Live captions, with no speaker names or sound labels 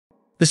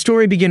The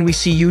story begins, we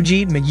see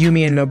Yuji,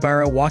 Megumi, and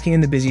Nobara walking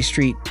in the busy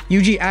street.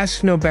 Yuji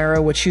asks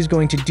Nobara what she's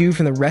going to do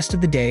for the rest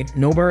of the day.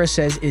 Nobara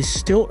says it is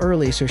still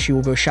early, so she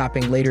will go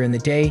shopping later in the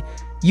day.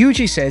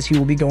 Yuji says he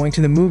will be going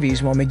to the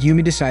movies while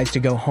Megumi decides to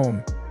go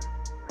home.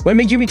 When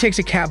Megumi takes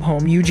a cab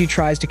home, Yuji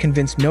tries to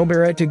convince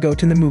Nobara to go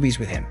to the movies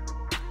with him.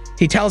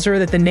 He tells her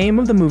that the name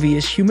of the movie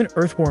is Human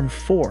Earthworm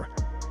 4.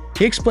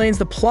 He explains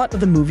the plot of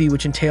the movie,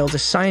 which entails a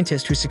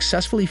scientist who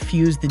successfully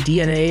fused the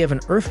DNA of an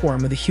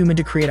earthworm with a human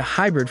to create a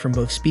hybrid from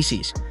both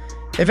species.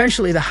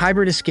 Eventually, the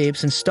hybrid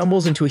escapes and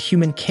stumbles into a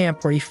human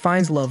camp where he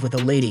finds love with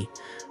a lady.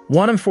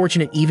 One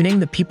unfortunate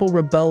evening, the people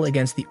rebel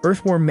against the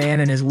earthworm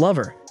man and his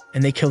lover,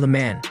 and they kill the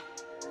man.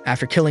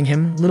 After killing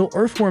him, little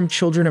earthworm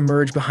children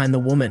emerge behind the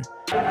woman.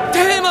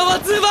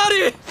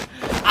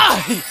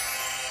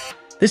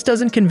 This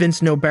doesn't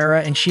convince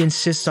Nobara, and she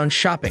insists on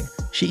shopping.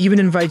 She even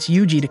invites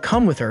Yuji to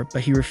come with her,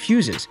 but he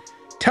refuses,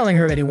 telling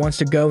her that he wants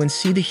to go and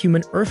see the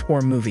Human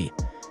Earthworm movie.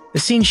 The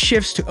scene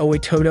shifts to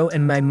Oetoto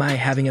and Mai Mai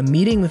having a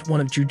meeting with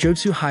one of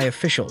Jujutsu High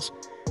officials.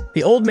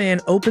 The old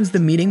man opens the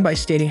meeting by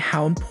stating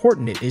how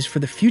important it is for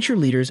the future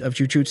leaders of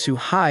Jujutsu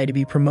High to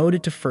be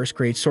promoted to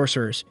first-grade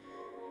sorcerers.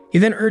 He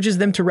then urges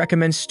them to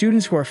recommend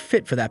students who are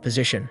fit for that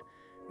position.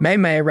 Mai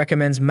Mai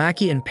recommends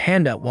Maki and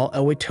Panda, while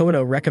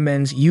Oetoto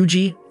recommends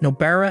Yuji,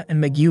 Nobara,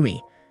 and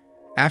Megumi.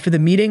 After the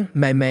meeting,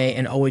 Mai Mai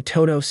and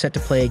Oetoto set to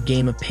play a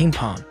game of ping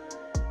pong.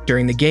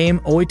 During the game,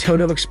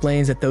 Oetoto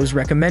explains that those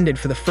recommended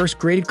for the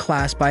first-graded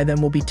class by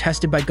them will be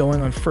tested by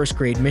going on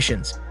first-grade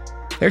missions.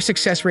 Their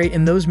success rate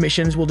in those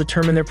missions will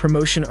determine their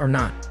promotion or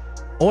not.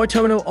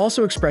 Oetoto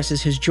also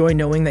expresses his joy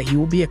knowing that he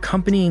will be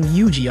accompanying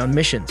Yuji on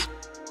missions.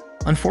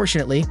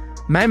 Unfortunately,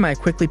 Mai Mai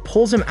quickly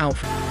pulls him out.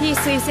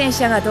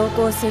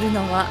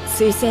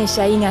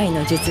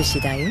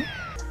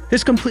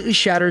 This completely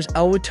shatters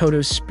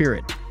Oetoto's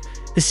spirit.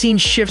 The scene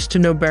shifts to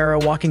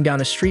Nobara walking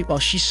down a street while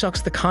she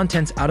sucks the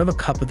contents out of a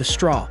cup with a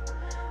straw.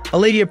 A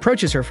lady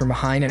approaches her from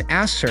behind and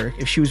asks her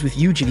if she was with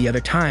Yuji the other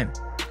time.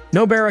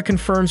 Nobara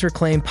confirms her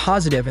claim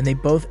positive, and they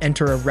both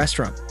enter a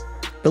restaurant.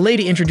 The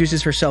lady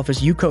introduces herself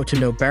as Yuko to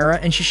Nobara,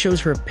 and she shows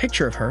her a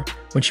picture of her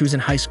when she was in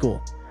high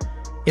school.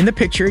 In the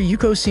picture,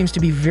 Yuko seems to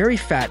be very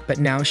fat, but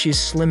now she is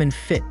slim and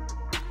fit.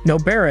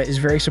 Nobara is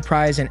very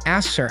surprised and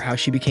asks her how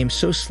she became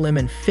so slim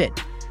and fit.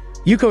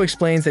 Yuko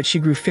explains that she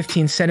grew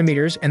 15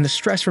 centimeters and the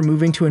stress from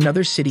moving to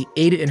another city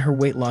aided in her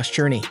weight loss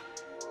journey.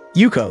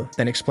 Yuko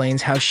then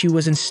explains how she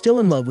was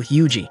still in love with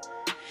Yuji.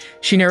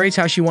 She narrates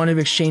how she wanted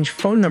to exchange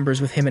phone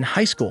numbers with him in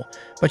high school,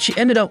 but she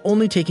ended up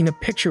only taking a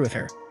picture with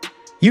her.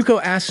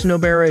 Yuko asks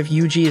Nobara if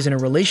Yuji is in a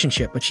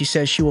relationship, but she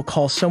says she will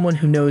call someone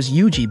who knows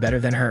Yuji better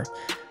than her.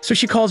 So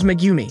she calls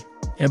Megumi.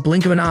 In a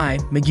blink of an eye,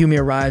 Megumi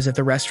arrives at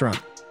the restaurant.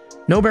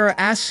 Nobara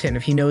asks him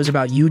if he knows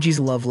about Yuji's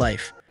love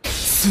life.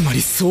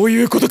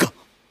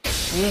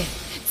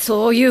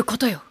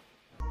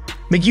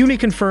 Megumi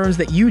confirms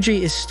that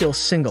Yuji is still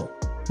single.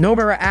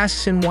 Nobara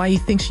asks him why he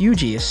thinks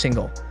Yuji is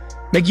single.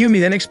 Megumi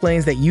then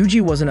explains that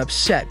Yuji wasn't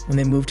upset when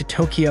they moved to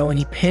Tokyo and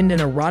he pinned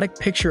an erotic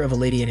picture of a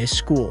lady in his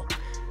school.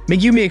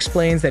 Megumi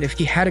explains that if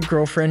he had a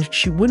girlfriend,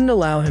 she wouldn't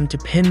allow him to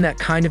pin that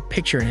kind of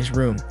picture in his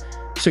room.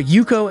 So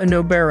Yuko and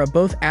Nobara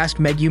both ask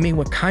Megumi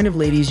what kind of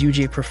ladies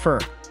Yuji prefer.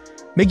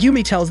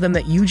 Megumi tells them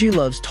that Yuji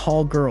loves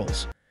tall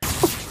girls.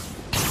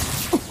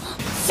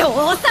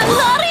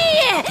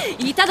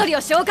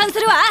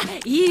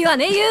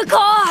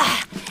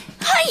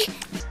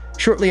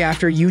 Shortly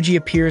after, Yuji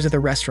appears at the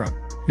restaurant.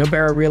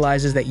 Nobara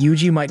realizes that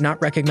Yuji might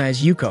not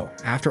recognize Yuko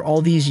after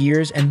all these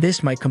years, and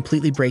this might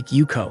completely break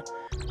Yuko.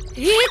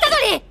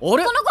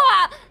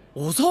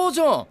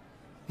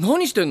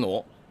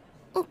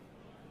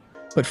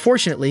 But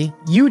fortunately,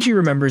 Yuji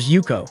remembers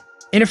Yuko.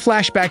 In a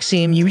flashback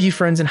scene, Yuji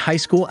friends in high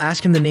school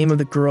ask him the name of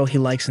the girl he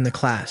likes in the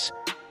class.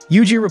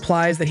 Yuji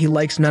replies that he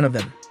likes none of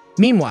them.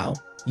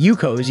 Meanwhile,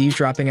 Yuko is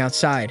eavesdropping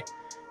outside.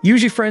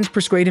 Yuji friends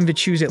persuade him to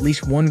choose at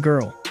least one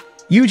girl.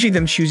 Yuji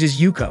then chooses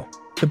Yuko.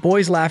 The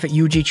boys laugh at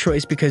Yuji's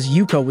choice because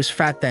Yuko was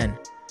fat then.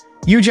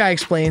 Yuji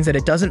explains that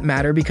it doesn't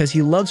matter because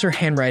he loves her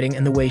handwriting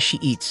and the way she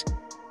eats.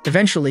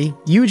 Eventually,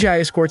 Yuji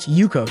escorts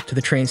Yuko to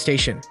the train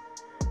station.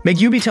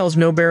 Megumi tells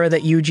Nobara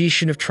that Yuji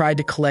should have tried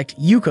to collect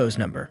Yuko's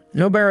number.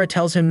 Nobara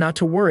tells him not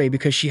to worry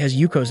because she has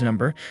Yuko's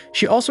number.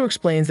 She also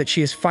explains that she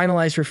has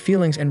finalized her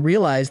feelings and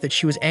realized that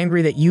she was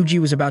angry that Yuji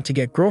was about to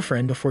get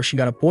girlfriend before she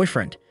got a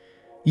boyfriend.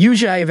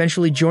 Yuji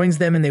eventually joins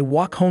them and they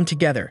walk home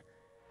together.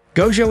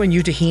 Gojo and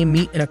Yutahime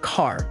meet in a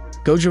car.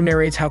 Gojo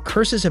narrates how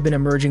curses have been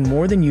emerging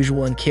more than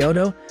usual in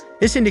Kyoto.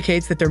 This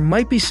indicates that there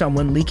might be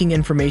someone leaking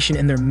information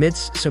in their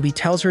midst, so he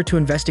tells her to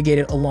investigate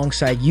it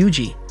alongside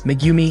Yuji,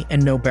 Megumi,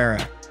 and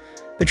Nobara.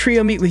 The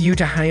trio meet with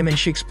Yutahime and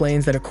she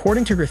explains that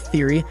according to her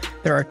theory,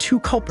 there are two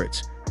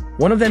culprits.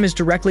 One of them is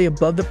directly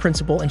above the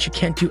principal and she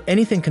can't do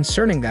anything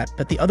concerning that,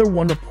 but the other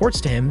one reports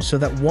to him so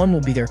that one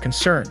will be their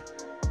concern.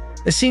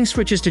 The scene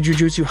switches to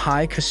Jujutsu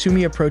High.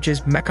 Kasumi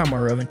approaches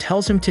Mekamaru and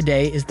tells him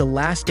today is the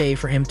last day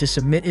for him to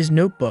submit his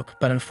notebook,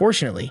 but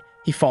unfortunately,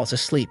 he falls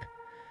asleep.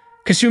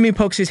 Kasumi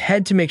pokes his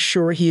head to make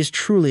sure he is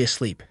truly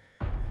asleep.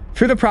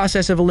 Through the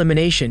process of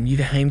elimination,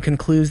 Yutahime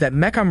concludes that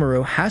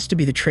Mechamaru has to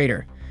be the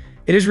traitor.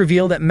 It is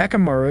revealed that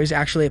Mechamaru is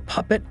actually a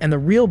puppet and the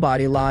real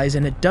body lies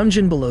in a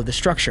dungeon below the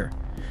structure.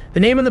 The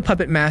name of the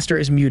puppet master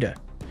is Muta.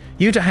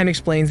 Yutahime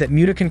explains that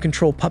Muta can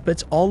control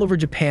puppets all over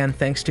Japan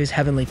thanks to his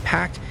heavenly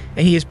pact,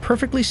 and he is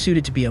perfectly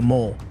suited to be a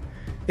mole.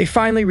 They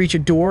finally reach a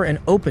door and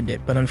opened it,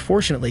 but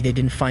unfortunately they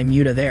didn't find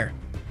Muta there.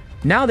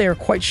 Now they are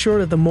quite sure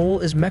that the mole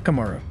is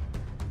Mechamaru.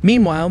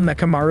 Meanwhile,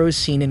 Mechamaru is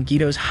seen in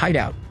Geto's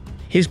hideout.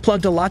 He is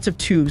plugged to lots of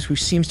tubes,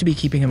 which seems to be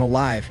keeping him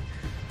alive.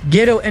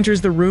 Geto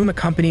enters the room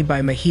accompanied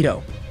by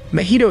Mahito.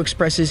 Mahito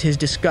expresses his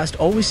disgust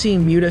always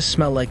seeing Muta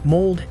smell like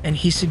mold, and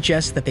he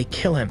suggests that they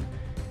kill him.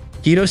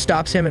 Geto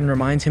stops him and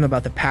reminds him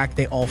about the pact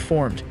they all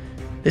formed.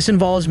 This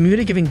involves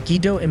Muta giving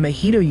Geto and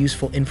Mahito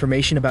useful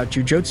information about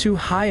Jujutsu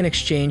Kaisen in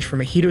exchange for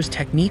Mahito's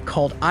technique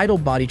called idle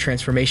body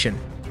transformation.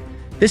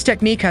 This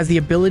technique has the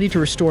ability to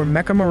restore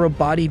Mechamaru's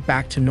body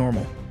back to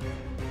normal.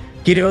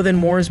 Geto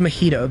then warns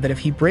Mahito that if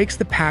he breaks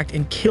the pact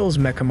and kills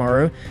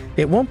Mechamaru,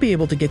 they won't be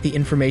able to get the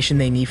information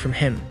they need from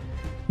him.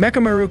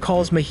 Mechamaru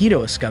calls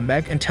Mahito a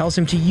scumbag and tells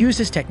him to use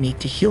his technique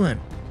to heal him.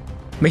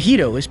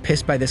 Mahito is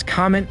pissed by this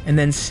comment and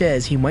then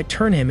says he might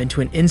turn him into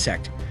an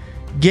insect.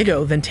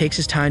 Geto then takes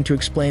his time to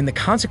explain the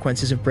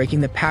consequences of breaking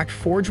the pact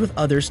forged with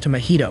others to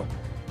Mahito.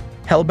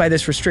 Held by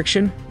this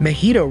restriction,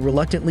 Mahito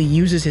reluctantly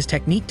uses his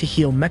technique to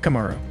heal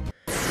Mechamaru.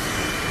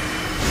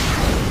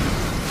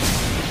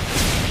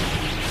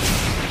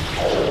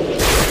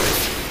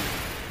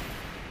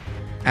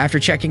 After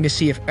checking to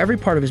see if every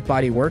part of his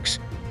body works,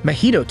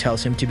 Mahito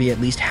tells him to be at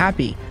least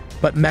happy,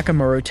 but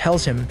Mechamaru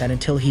tells him that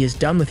until he is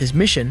done with his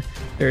mission,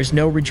 there is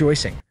no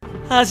rejoicing.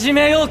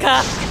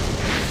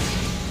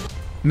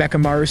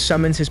 Mechamaru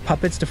summons his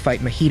puppets to fight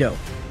Mahito.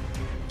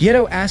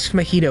 Geto asks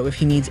Mahito if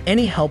he needs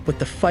any help with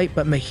the fight,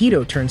 but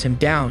Mahito turns him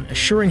down,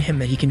 assuring him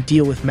that he can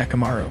deal with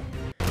Mechamaru.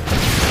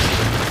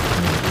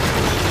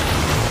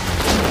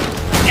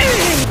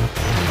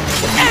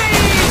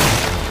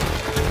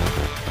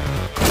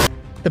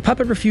 The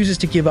puppet refuses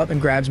to give up and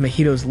grabs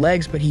Mahito's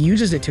legs, but he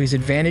uses it to his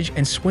advantage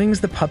and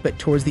swings the puppet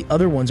towards the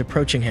other ones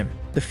approaching him.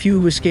 The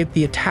few who escape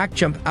the attack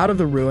jump out of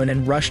the ruin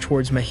and rush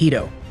towards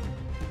Mahito.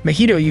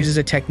 Mahito uses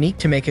a technique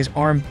to make his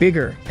arm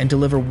bigger and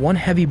deliver one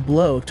heavy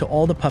blow to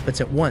all the puppets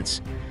at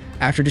once.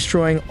 After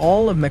destroying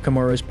all of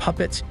Mechamaru's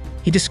puppets,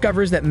 he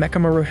discovers that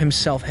Mechamaru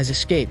himself has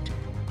escaped.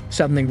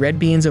 Suddenly, red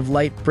beams of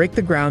light break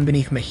the ground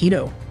beneath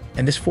Mahito,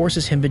 and this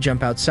forces him to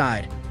jump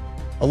outside.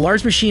 A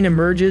large machine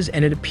emerges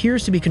and it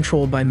appears to be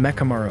controlled by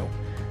Mechamaru.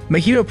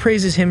 Mahito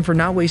praises him for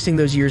not wasting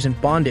those years in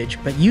bondage,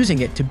 but using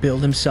it to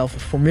build himself a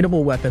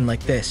formidable weapon like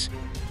this.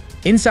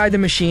 Inside the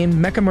machine,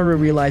 Mechamaru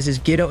realizes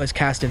Geto has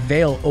cast a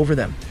veil over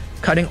them,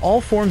 cutting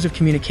all forms of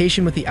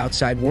communication with the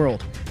outside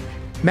world.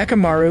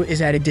 Mechamaru is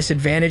at a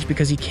disadvantage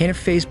because he can't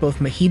face both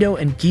Mahito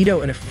and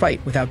Geto in a fight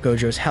without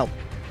Gojo's help.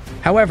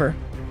 However,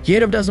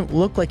 Geto doesn't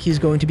look like he's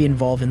going to be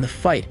involved in the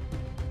fight.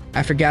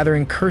 After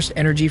gathering cursed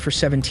energy for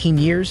 17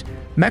 years,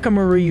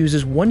 Mechamaru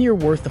uses 1 year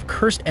worth of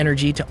cursed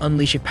energy to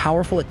unleash a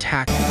powerful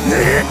attack.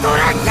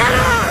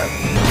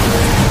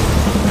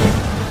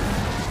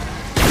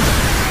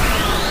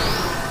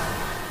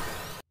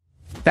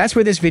 That's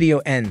where this video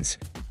ends.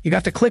 You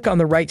have to click on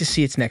the right to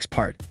see its next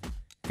part.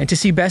 And to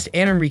see best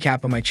anime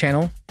recap on my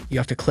channel, you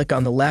have to click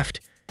on the left.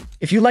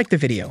 If you liked the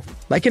video,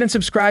 like it and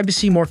subscribe to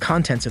see more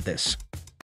contents of this.